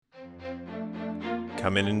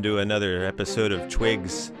Coming into another episode of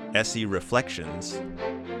Twig's SE Reflections.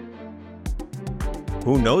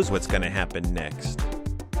 Who knows what's going to happen next?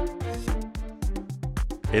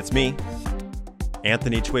 It's me,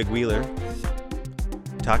 Anthony Twig Wheeler,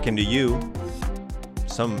 talking to you,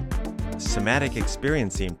 some somatic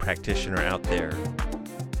experiencing practitioner out there.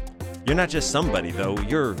 You're not just somebody, though,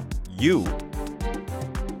 you're you.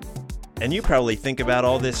 And you probably think about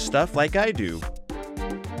all this stuff like I do,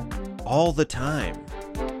 all the time.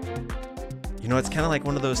 You know, it's kind of like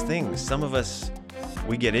one of those things. Some of us,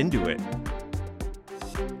 we get into it.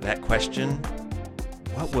 That question,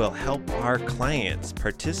 what will help our clients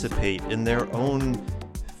participate in their own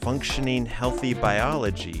functioning, healthy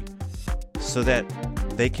biology so that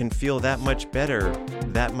they can feel that much better,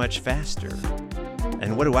 that much faster?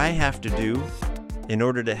 And what do I have to do in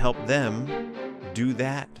order to help them do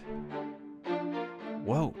that?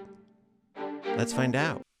 Whoa, let's find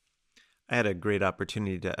out. I had a great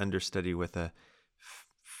opportunity to understudy with a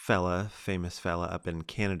famous fella up in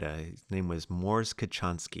Canada. His name was Mors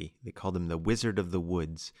Kochanski. They called him the Wizard of the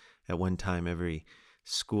Woods. At one time, every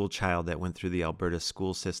school child that went through the Alberta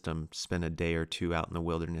school system spent a day or two out in the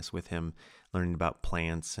wilderness with him, learning about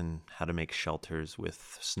plants and how to make shelters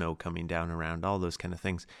with snow coming down around, all those kind of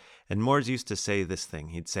things. And Mors used to say this thing.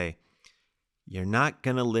 He'd say, "You're not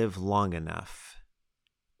going to live long enough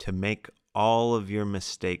to make all of your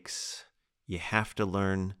mistakes. You have to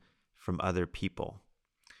learn from other people,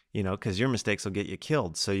 you know, because your mistakes will get you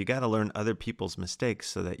killed. So you got to learn other people's mistakes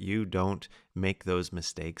so that you don't make those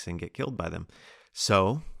mistakes and get killed by them."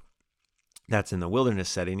 So that's in the wilderness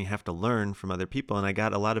setting. You have to learn from other people. And I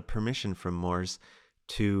got a lot of permission from Mors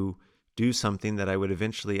to do something that I would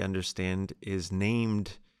eventually understand is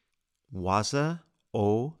named Waza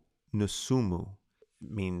o Nusumu.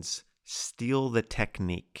 It means steal the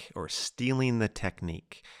technique or stealing the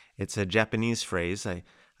technique. It's a Japanese phrase. I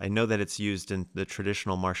know that it's used in the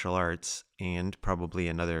traditional martial arts and probably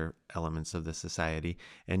in other elements of the society.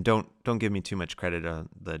 And don't give me too much credit on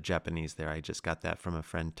the Japanese there. I just got that from a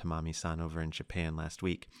friend, Tamami-san, over in Japan last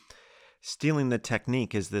week. Stealing the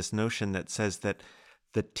technique is this notion that says that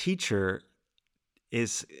the teacher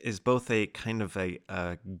is both a kind of a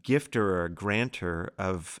gifter or a grantor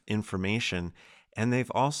of information, and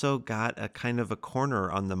they've also got a kind of a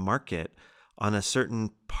corner on the market on a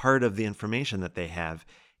certain part of the information that they have.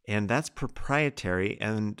 And that's proprietary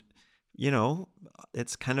and, you know,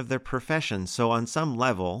 it's kind of their profession. So on some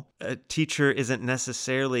level, a teacher isn't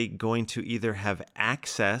necessarily going to either have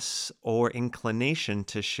access or inclination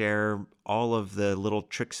to share all of the little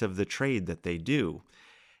tricks of the trade that they do.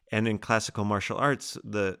 And in classical martial arts,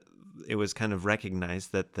 it was kind of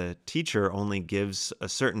recognized that the teacher only gives a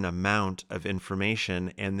certain amount of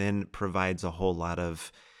information and then provides a whole lot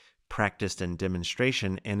of practice and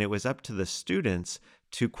demonstration, and it was up to the students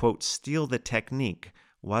to, quote, steal the technique,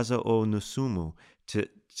 waza o nusumu,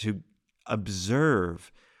 to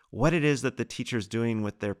observe what it is that the teacher's doing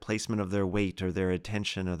with their placement of their weight or their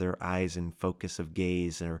attention or their eyes and focus of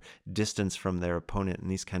gaze or distance from their opponent and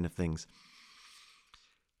these kind of things.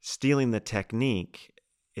 Stealing the technique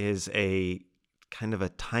is a kind of a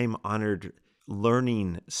time-honored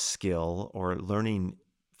learning skill or learning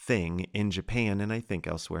thing in Japan, and I think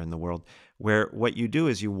elsewhere in the world, where what you do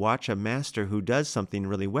is you watch a master who does something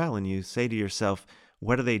really well and you say to yourself,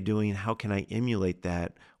 what are they doing? How can I emulate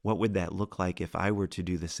that? What would that look like if I were to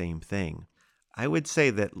do the same thing? I would say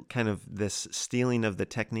that kind of this stealing the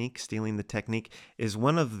technique is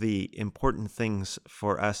one of the important things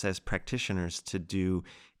for us as practitioners to do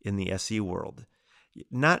in the SE world.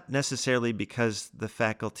 Not necessarily because the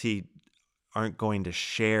faculty aren't going to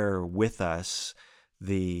share with us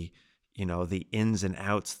the ins and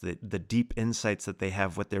outs, the deep insights that they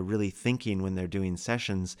have, what they're really thinking when they're doing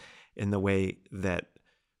sessions in the way that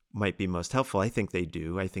might be most helpful. I think they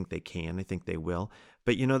do. I think they can. I think they will.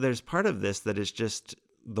 But, you know, there's part of this that is just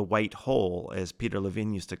the white hole, as Peter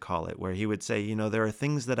Levine used to call it, where he would say, you know, there are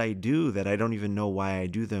things that I do that I don't even know why I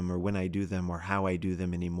do them or when I do them or how I do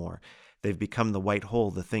them anymore. They've become the white hole,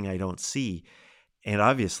 the thing I don't see. And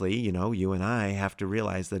obviously, you know, you and I have to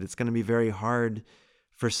realize that it's going to be very hard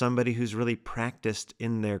for somebody who's really practiced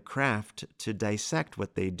in their craft to dissect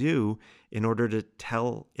what they do in order to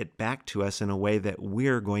tell it back to us in a way that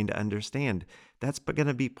we're going to understand. That's going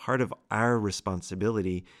to be part of our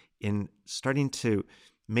responsibility in starting to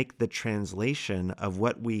make the translation of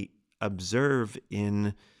what we observe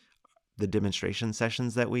in the demonstration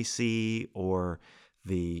sessions that we see or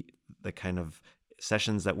the kind of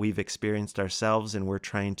sessions that we've experienced ourselves, and we're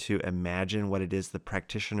trying to imagine what it is the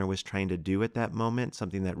practitioner was trying to do at that moment,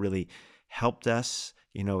 something that really helped us,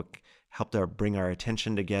 you know, helped bring our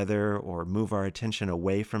attention together or move our attention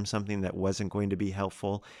away from something that wasn't going to be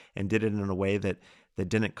helpful, and did it in a way that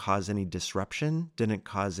didn't cause any disruption, didn't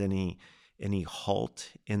cause any halt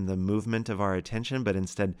in the movement of our attention, but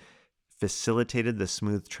instead facilitated the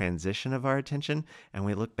smooth transition of our attention. And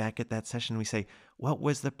we look back at that session and we say, what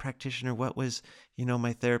was the practitioner, what was,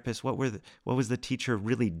 my therapist, what was the teacher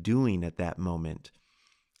really doing at that moment?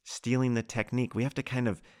 Stealing the technique. We have to kind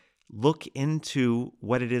of look into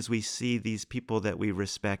what it is we see these people that we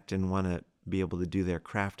respect and want to be able to do their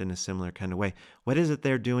craft in a similar kind of way. What is it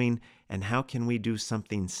they're doing, and how can we do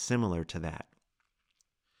something similar to that?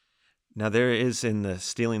 Now, there is in the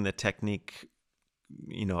stealing the technique,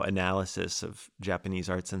 analysis of Japanese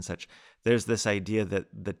arts and such, there's this idea that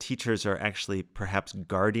the teachers are actually perhaps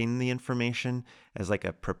guarding the information as like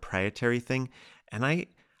a proprietary thing. And I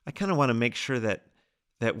kind of want to make sure that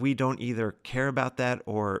we don't either care about that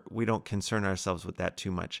or we don't concern ourselves with that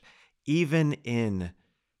too much. Even in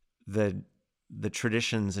the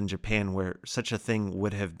traditions in Japan where such a thing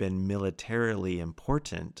would have been militarily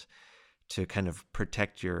important to kind of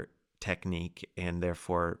protect your technique, and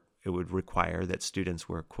therefore it would require that students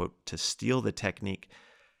were, quote, to steal the technique.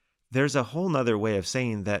 There's a whole nother way of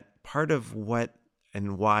saying that part of what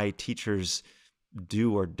and why teachers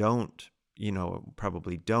do or don't,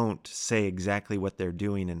 probably don't say exactly what they're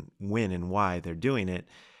doing and when and why they're doing it,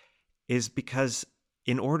 is because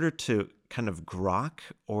in order to kind of grok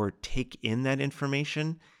or take in that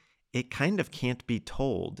information, it kind of can't be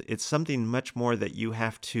told. It's something much more that you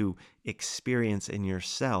have to experience in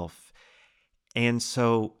yourself. And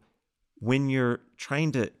so when you're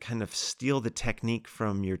trying to kind of steal the technique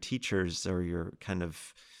from your teachers or your kind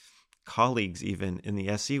of colleagues, even in the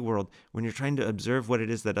SE world, when you're trying to observe what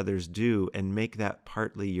it is that others do and make that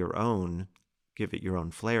partly your own, give it your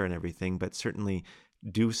own flair and everything, but certainly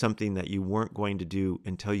do something that you weren't going to do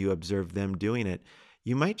until you observed them doing it,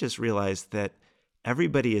 you might just realize that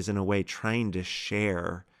everybody is in a way trying to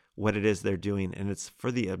share what it is they're doing, and it's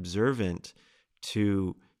for the observant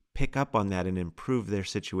to pick up on that and improve their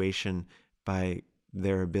situation by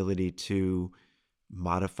their ability to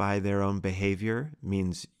modify their own behavior. It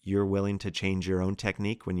means you're willing to change your own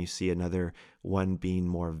technique when you see another one being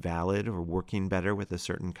more valid or working better with a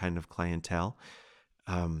certain kind of clientele.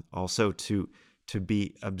 Also to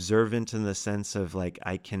be observant in the sense of like,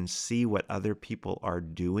 I can see what other people are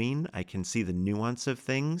doing. I can see the nuance of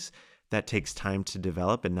things. That takes time to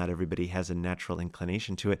develop, and not everybody has a natural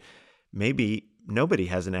inclination to it. Maybe nobody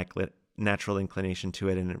has a natural inclination to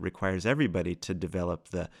it, and it requires everybody to develop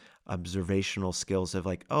the observational skills of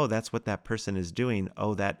like, oh, that's what that person is doing.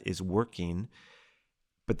 Oh, that is working.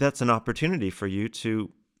 But that's an opportunity for you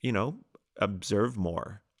to, observe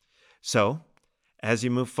more. So as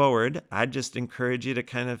you move forward, I'd just encourage you to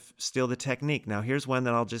kind of steal the technique. Now, here's one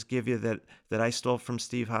that I'll just give you that I stole from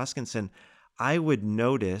Steve Hoskinson. I would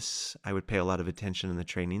pay a lot of attention in the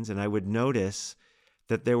trainings, and I would notice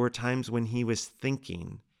that there were times when he was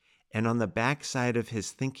thinking, and on the backside of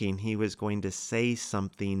his thinking, he was going to say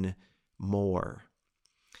something more.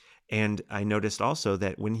 And I noticed also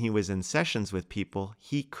that when he was in sessions with people,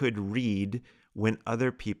 he could read when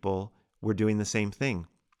other people were doing the same thing.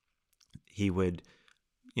 He would,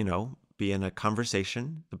 be in a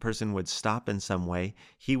conversation. The person would stop in some way.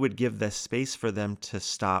 He would give the space for them to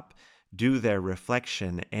stop, do their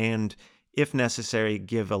reflection, and if necessary,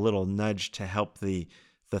 give a little nudge to help the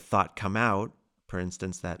thought come out. For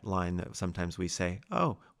instance, that line that sometimes we say,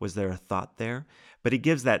 oh, was there a thought there? But he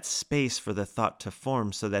gives that space for the thought to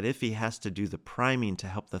form so that if he has to do the priming to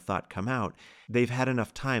help the thought come out, they've had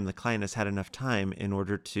enough time, the client has had enough time in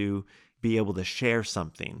order to be able to share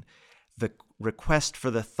something. The request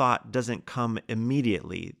for the thought doesn't come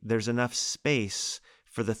immediately. There's enough space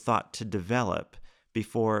for the thought to develop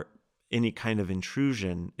before any kind of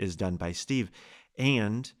intrusion is done by Steve.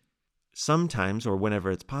 And sometimes, or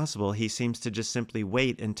whenever it's possible, he seems to just simply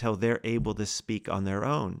wait until they're able to speak on their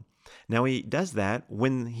own. Now, he does that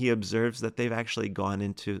when he observes that they've actually gone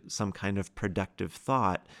into some kind of productive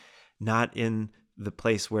thought, not in the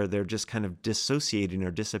place where they're just kind of dissociating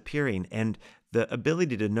or disappearing. And the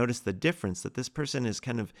ability to notice the difference, that this person is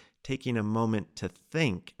kind of taking a moment to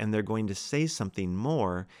think and they're going to say something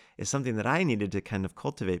more, is something that I needed to kind of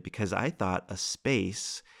cultivate, because I thought a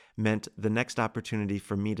space meant the next opportunity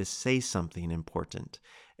for me to say something important.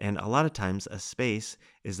 And a lot of times a space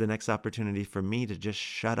is the next opportunity for me to just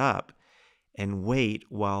shut up and wait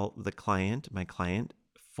while my client,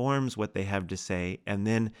 forms what they have to say, and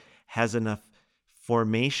then has enough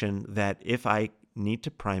formation that if I need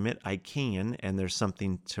to prime it, I can, and there's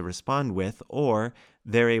something to respond with, or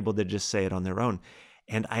they're able to just say it on their own.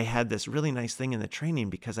 And I had this really nice thing in the training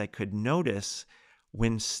because I could notice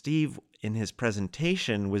when Steve in his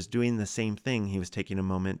presentation was doing the same thing. He was taking a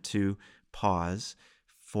moment to pause,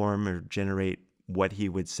 form or generate what he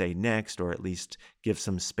would say next, or at least give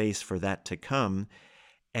some space for that to come.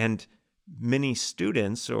 And many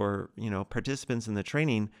students or, participants in the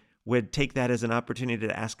training would take that as an opportunity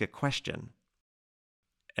to ask a question.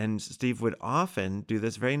 And Steve would often do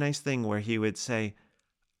this very nice thing where he would say,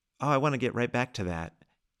 "Oh, I want to get right back to that.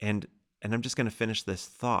 And I'm just going to finish this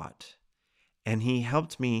thought." And he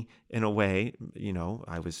helped me in a way,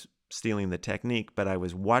 I was stealing the technique, but I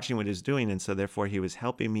was watching what he was doing. And so therefore he was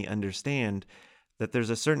helping me understand that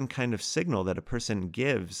there's a certain kind of signal that a person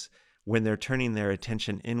gives when they're turning their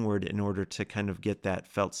attention inward in order to kind of get that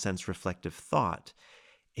felt sense reflective thought.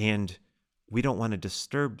 And we don't want to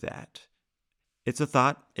disturb that. It's a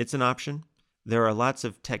thought, it's an option. There are lots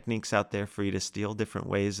of techniques out there for you to steal, different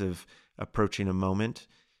ways of approaching a moment.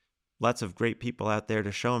 Lots of great people out there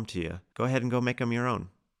to show them to you. Go ahead and go make them your own.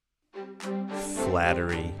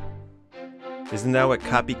 Flattery. Isn't that what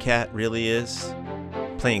copycat really is?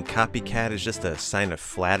 Playing copycat is just a sign of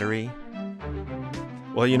flattery.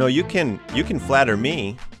 Well, you can flatter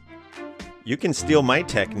me. You can steal my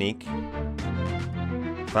technique.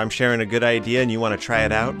 If I'm sharing a good idea and you want to try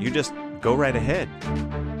it out, you just go right ahead.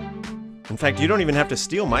 In fact, you don't even have to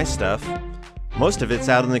steal my stuff. Most of it's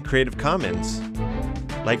out in the Creative Commons.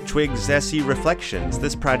 Like Twig's SE Reflections,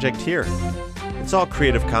 this project here. It's all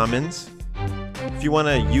Creative Commons. If you want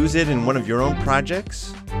to use it in one of your own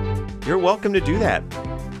projects, you're welcome to do that.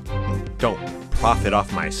 Don't profit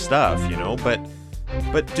off my stuff,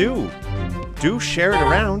 but do share it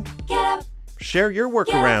around. Share your work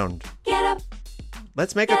around.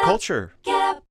 Let's make a culture.